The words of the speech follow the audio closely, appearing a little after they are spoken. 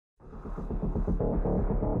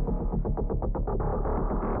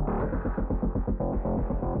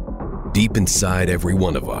Deep inside every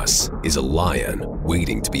one of us is a lion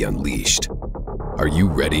waiting to be unleashed. Are you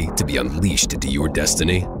ready to be unleashed into your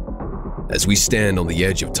destiny? As we stand on the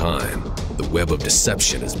edge of time, the web of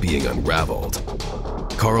deception is being unraveled.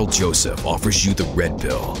 Carl Joseph offers you the red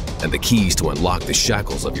pill and the keys to unlock the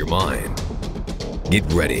shackles of your mind. Get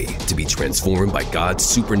ready to be transformed by God's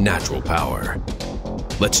supernatural power.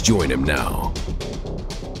 Let's join him now.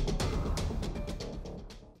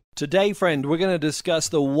 Today, friend, we're going to discuss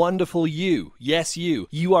the wonderful you. Yes, you.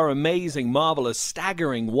 You are amazing, marvelous,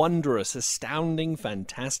 staggering, wondrous, astounding,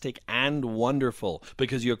 fantastic, and wonderful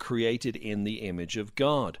because you're created in the image of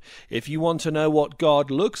God. If you want to know what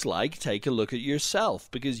God looks like, take a look at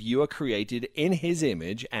yourself because you are created in His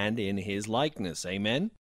image and in His likeness.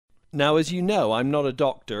 Amen? Now, as you know, I'm not a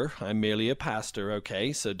doctor. I'm merely a pastor,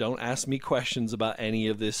 okay? So don't ask me questions about any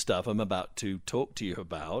of this stuff I'm about to talk to you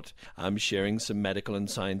about. I'm sharing some medical and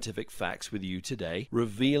scientific facts with you today,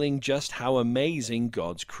 revealing just how amazing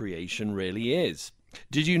God's creation really is.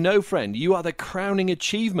 Did you know, friend, you are the crowning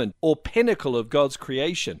achievement or pinnacle of God's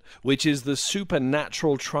creation, which is the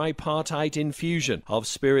supernatural tripartite infusion of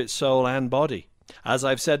spirit, soul, and body. As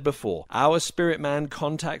I've said before, our spirit man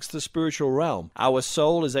contacts the spiritual realm, our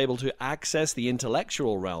soul is able to access the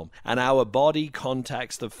intellectual realm, and our body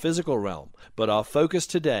contacts the physical realm. But our focus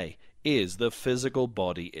today is the physical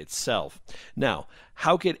body itself. Now,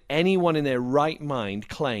 how could anyone in their right mind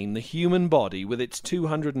claim the human body with its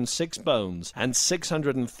 206 bones and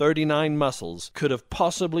 639 muscles could have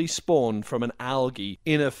possibly spawned from an algae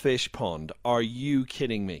in a fish pond? Are you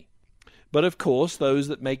kidding me? But of course, those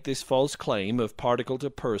that make this false claim of particle to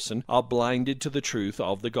person are blinded to the truth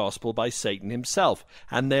of the gospel by Satan himself,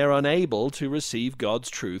 and they're unable to receive God's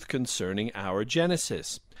truth concerning our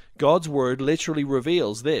Genesis. God's word literally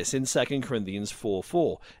reveals this in 2 Corinthians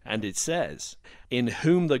 4:4, and it says, "In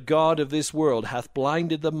whom the God of this world hath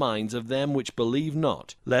blinded the minds of them which believe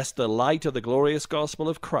not, lest the light of the glorious gospel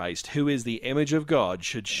of Christ, who is the image of God,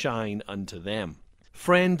 should shine unto them."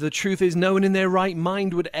 Friend, the truth is no one in their right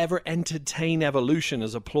mind would ever entertain evolution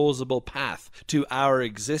as a plausible path to our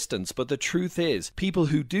existence. But the truth is, people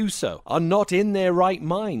who do so are not in their right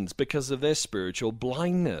minds because of their spiritual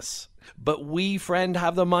blindness. But we, friend,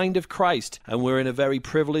 have the mind of Christ, and we're in a very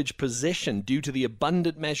privileged position due to the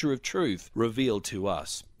abundant measure of truth revealed to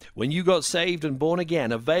us. When you got saved and born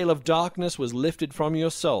again, a veil of darkness was lifted from your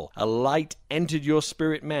soul. A light entered your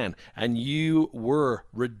spirit man, and you were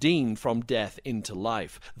redeemed from death into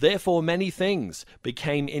life. Therefore, many things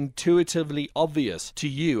became intuitively obvious to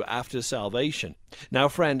you after salvation. Now,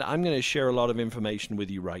 friend, I'm going to share a lot of information with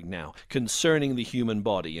you right now concerning the human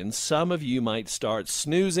body, and some of you might start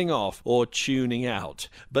snoozing off or tuning out.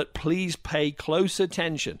 But please pay close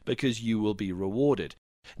attention because you will be rewarded.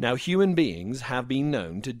 Now, human beings have been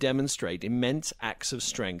known to demonstrate immense acts of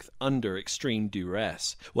strength under extreme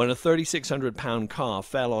duress. When a 3,600-pound car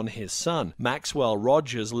fell on his son, Maxwell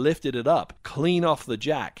Rogers lifted it up, clean off the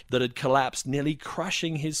jack that had collapsed, nearly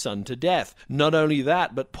crushing his son to death. Not only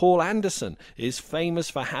that, but Paul Anderson is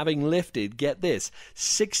famous for having lifted, get this,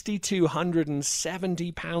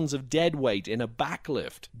 6,270 pounds of dead weight in a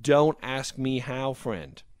backlift. Don't ask me how,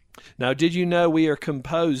 friend. Now, did you know we are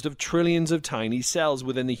composed of trillions of tiny cells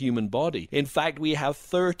within the human body? In fact, we have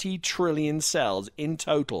 30 trillion cells in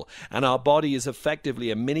total, and our body is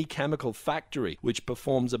effectively a mini chemical factory which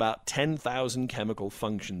performs about 10,000 chemical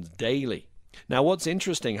functions daily. Now, what's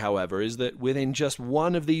interesting, however, is that within just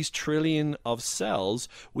one of these trillion of cells,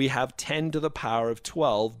 we have 10 to the power of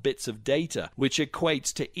 12 bits of data, which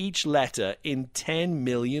equates to each letter in 10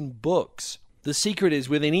 million books. The secret is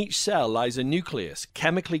within each cell lies a nucleus,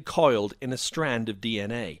 chemically coiled in a strand of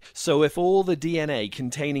DNA. So if all the DNA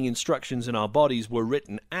containing instructions in our bodies were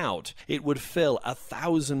written out, it would fill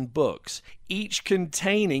 1,000 books, each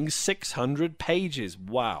containing 600 pages.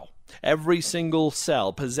 Wow. Every single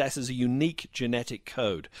cell possesses a unique genetic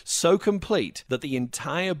code, so complete that the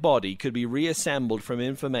entire body could be reassembled from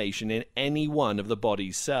information in any one of the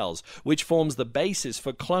body's cells, which forms the basis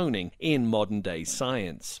for cloning in modern-day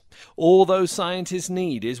science. All those scientists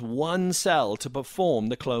need is one cell to perform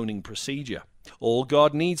the cloning procedure. All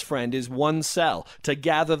God needs, friend, is one cell to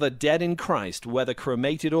gather the dead in Christ, whether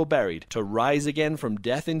cremated or buried, to rise again from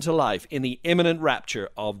death into life in the imminent rapture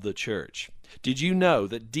of the church. Did you know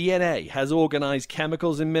that DNA has organized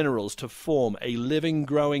chemicals and minerals to form a living,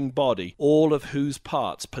 growing body, all of whose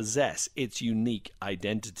parts possess its unique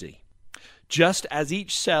identity? Just as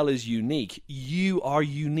each cell is unique, you are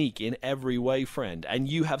unique in every way, friend, and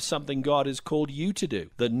you have something God has called you to do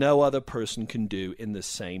that no other person can do in the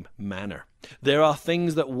same manner. There are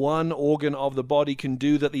things that one organ of the body can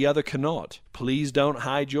do that the other cannot. Please don't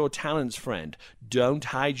hide your talents, friend. Don't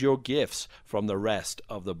hide your gifts from the rest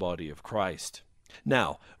of the body of Christ.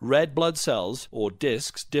 Now, red blood cells, or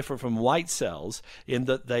discs, differ from white cells in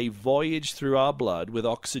that they voyage through our blood with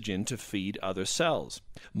oxygen to feed other cells.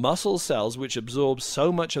 Muscle cells, which absorb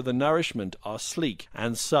so much of the nourishment, are sleek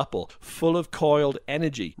and supple, full of coiled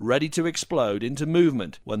energy, ready to explode into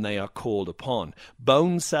movement when they are called upon.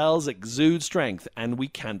 Bone cells exude strength, and we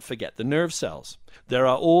can't forget the nerve cells. There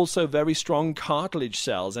are also very strong cartilage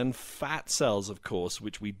cells and fat cells, of course,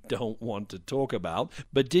 which we don't want to talk about.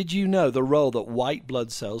 But did you know the role that white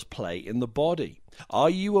blood cells play in the body? Are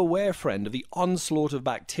you aware, friend, of the onslaught of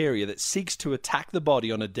bacteria that seeks to attack the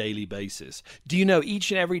body on a daily basis? Do you know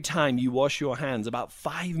each and every time you wash your hands, about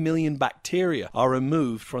 5 million bacteria are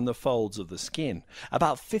removed from the folds of the skin?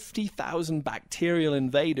 About 50,000 bacterial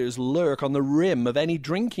invaders lurk on the rim of any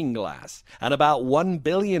drinking glass, and about 1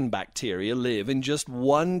 billion bacteria live in just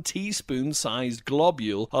 1 teaspoon-sized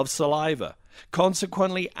globule of saliva.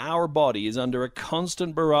 Consequently, our body is under a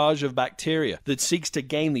constant barrage of bacteria that seeks to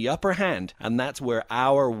gain the upper hand, and that's where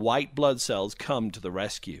our white blood cells come to the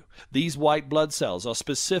rescue. These white blood cells are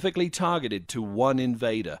specifically targeted to one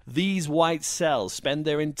invader. These white cells spend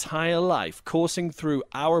their entire life coursing through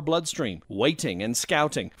our bloodstream, waiting and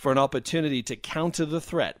scouting for an opportunity to counter the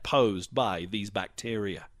threat posed by these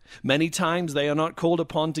bacteria. Many times they are not called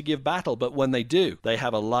upon to give battle, but when they do, they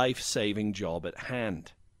have a life-saving job at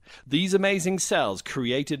hand. These amazing cells,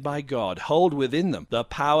 created by God, hold within them the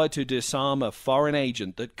power to disarm a foreign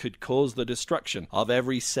agent that could cause the destruction of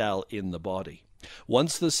every cell in the body.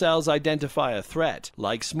 Once the cells identify a threat,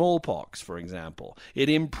 like smallpox, for example, it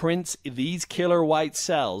imprints these killer white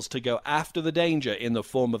cells to go after the danger in the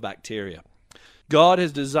form of bacteria. God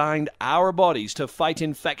has designed our bodies to fight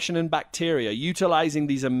infection and bacteria, utilizing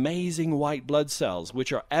these amazing white blood cells,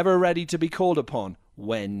 which are ever ready to be called upon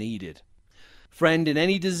when needed. Friend, in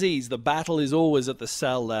any disease, the battle is always at the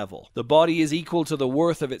cell level. The body is equal to the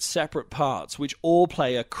worth of its separate parts, which all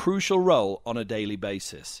play a crucial role on a daily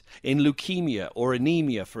basis. In leukemia or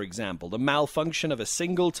anemia, for example, the malfunction of a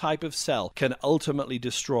single type of cell can ultimately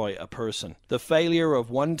destroy a person. The failure of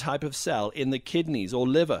one type of cell in the kidneys or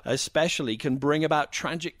liver especially can bring about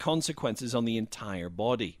tragic consequences on the entire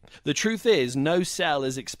body. The truth is, no cell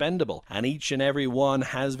is expendable, and each and every one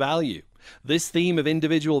has value. This theme of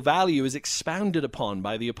individual value is expounded upon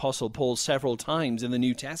by the Apostle Paul several times in the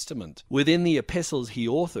New Testament, within the epistles he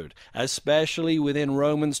authored, especially within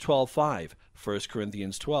Romans 12:5, 1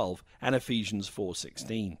 Corinthians 12, and Ephesians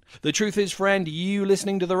 4:16. The truth is, friend, you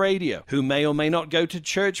listening to the radio, who may or may not go to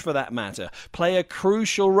church for that matter, play a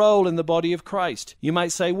crucial role in the body of Christ. You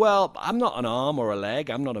might say, well, I'm not an arm or a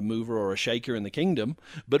leg, I'm not a mover or a shaker in the kingdom.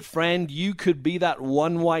 But friend, you could be that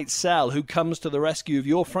one white cell who comes to the rescue of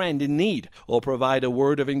your friend in need, or provide a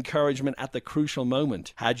word of encouragement at the crucial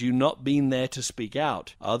moment. Had you not been there to speak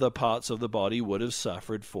out, other parts of the body would have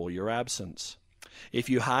suffered for your absence. If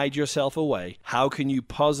you hide yourself away, how can you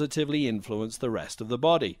positively influence the rest of the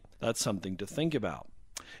body? That's something to think about.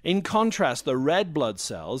 In contrast, the red blood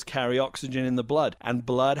cells carry oxygen in the blood, and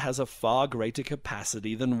blood has a far greater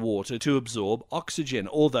capacity than water to absorb oxygen,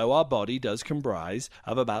 although our body does comprise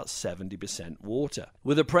of about 70% water.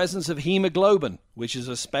 With the presence of hemoglobin, which is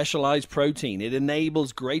a specialized protein, it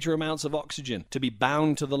enables greater amounts of oxygen to be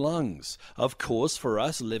bound to the lungs. Of course, for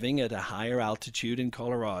us living at a higher altitude in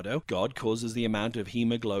Colorado, God causes the amount of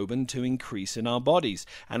hemoglobin to increase in our bodies,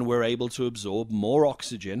 and we're able to absorb more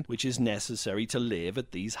oxygen, which is necessary to live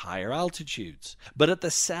at these higher altitudes. But at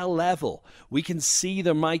the cell level, we can see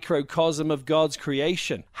the microcosm of God's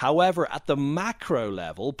creation. However, at the macro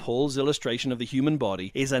level, Paul's illustration of the human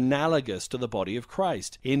body is analogous to the body of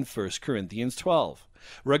Christ in 1 Corinthians 12.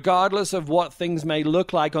 Regardless of what things may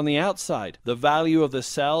look like on the outside, the value of the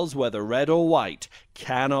cells, whether red or white,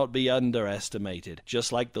 cannot be underestimated,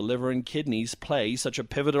 just like the liver and kidneys play such a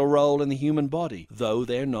pivotal role in the human body, though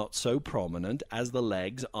they're not so prominent as the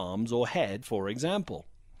legs, arms, or head, for example.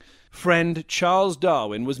 Friend, Charles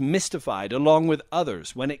Darwin was mystified along with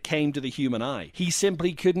others when it came to the human eye. He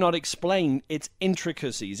simply could not explain its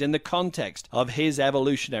intricacies in the context of his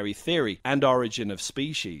evolutionary theory and origin of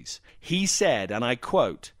species. He said, and I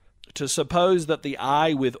quote, To suppose that the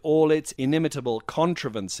eye, with all its inimitable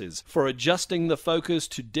contrivances for adjusting the focus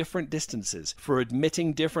to different distances, for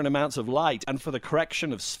admitting different amounts of light, and for the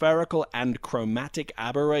correction of spherical and chromatic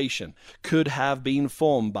aberration, could have been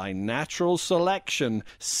formed by natural selection,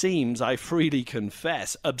 seems, I freely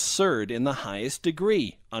confess, absurd in the highest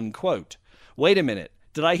degree." Unquote. Wait a minute.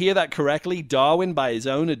 Did I hear that correctly? Darwin, by his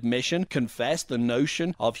own admission, confessed the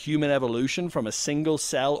notion of human evolution from a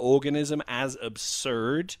single-cell organism as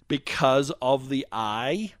absurd because of the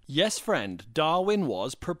eye? Yes, friend, Darwin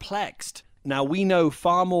was perplexed. Now, we know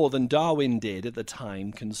far more than Darwin did at the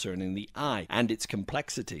time concerning the eye and its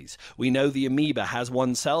complexities. We know the amoeba has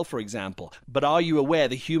one cell, for example, but are you aware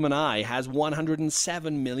the human eye has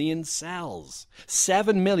 107 million cells?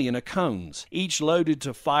 7 million are cones, each loaded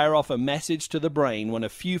to fire off a message to the brain when a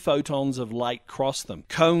few photons of light cross them.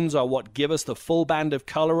 Cones are what give us the full band of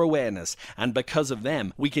color awareness, and because of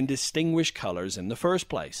them, we can distinguish colors in the first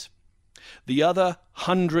place. The other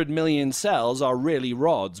 100 million cells are really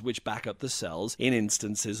rods which back up the cells in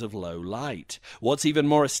instances of low light. What's even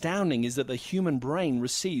more astounding is that the human brain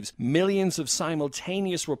receives millions of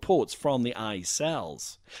simultaneous reports from the eye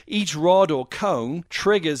cells. Each rod or cone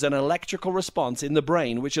triggers an electrical response in the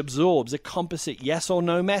brain which absorbs a composite yes or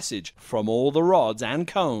no message from all the rods and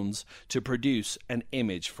cones to produce an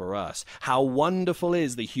image for us. How wonderful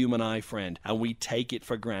is the human eye, friend, and we take it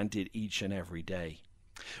for granted each and every day.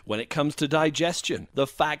 When it comes to digestion, the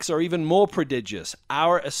facts are even more prodigious.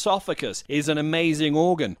 Our esophagus is an amazing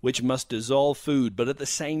organ which must dissolve food, but at the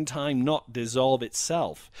same time not dissolve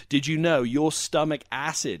itself. Did you know your stomach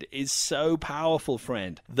acid is so powerful,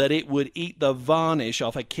 friend, that it would eat the varnish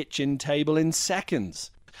off a kitchen table in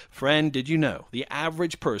seconds? Friend, did you know the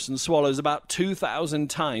average person swallows about 2,000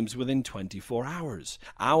 times within 24 hours?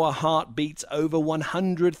 Our heart beats over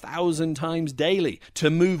 100,000 times daily to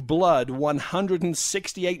move blood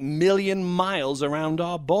 168 million miles around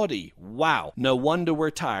our body. Wow, no wonder we're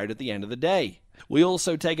tired at the end of the day. We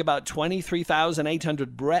also take about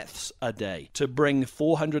 23,800 breaths a day to bring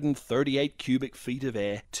 438 cubic feet of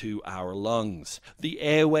air to our lungs. The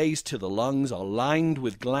airways to the lungs are lined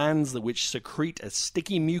with glands which secrete a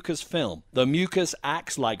sticky mucus film. The mucus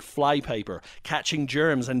acts like flypaper, catching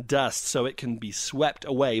germs and dust so it can be swept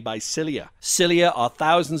away by cilia. Cilia are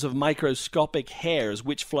thousands of microscopic hairs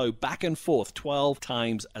which flow back and forth 12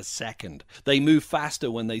 times a second. They move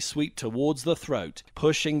faster when they sweep towards the throat,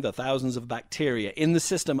 pushing the thousands of bacteria in the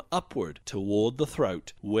system upward toward the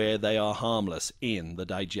throat, where they are harmless in the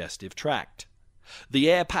digestive tract. The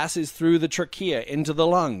air passes through the trachea into the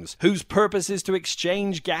lungs, whose purpose is to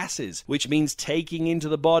exchange gases, which means taking into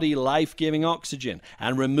the body life-giving oxygen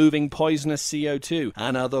and removing poisonous CO2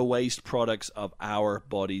 and other waste products of our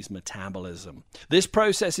body's metabolism. This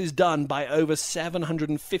process is done by over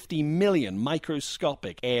 750 million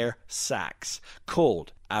microscopic air sacs,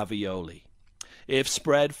 called alveoli. If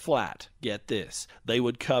spread flat, get this, they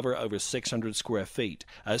would cover over 600 square feet,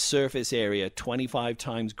 a surface area 25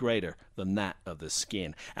 times greater than that of the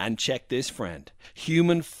skin. And check this, friend,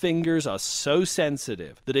 human fingers are so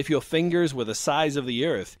sensitive that if your fingers were the size of the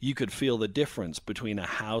earth, you could feel the difference between a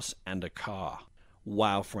house and a car.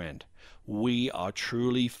 Wow, friend. We are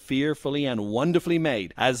truly fearfully and wonderfully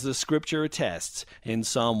made, as the scripture attests in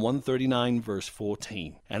Psalm 139, verse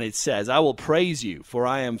 14. And it says, "I will praise you, for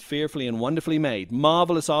I am fearfully and wonderfully made.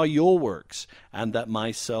 Marvelous are your works, and that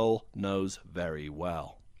my soul knows very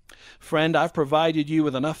well." Friend, I've provided you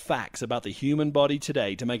with enough facts about the human body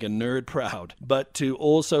today to make a nerd proud, but to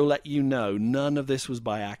also let you know none of this was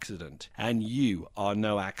by accident, and you are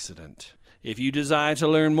no accident. If you desire to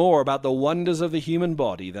learn more about the wonders of the human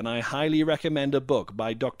body, then I highly recommend a book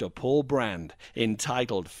by Dr. Paul Brand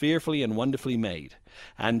entitled Fearfully and Wonderfully Made.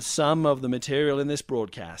 And some of the material in this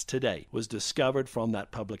broadcast today was discovered from that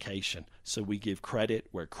publication, so we give credit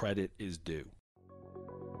where credit is due.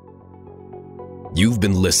 You've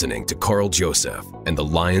been listening to Carl Joseph and the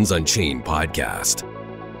Lions Unchained podcast.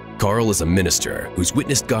 Carl is a minister who's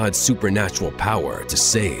witnessed God's supernatural power to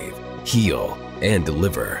save, heal, and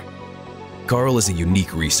deliver. Carl is a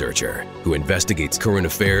unique researcher who investigates current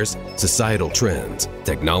affairs, societal trends,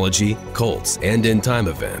 technology, cults, and end-time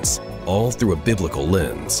events, all through a biblical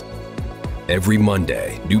lens. Every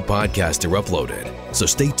Monday, new podcasts are uploaded, so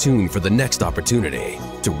stay tuned for the next opportunity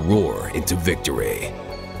to roar into victory.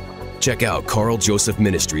 Check out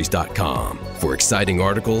carljosephministries.com for exciting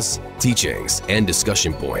articles, teachings, and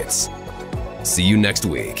discussion points. See you next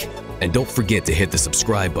week, and don't forget to hit the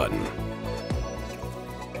subscribe button.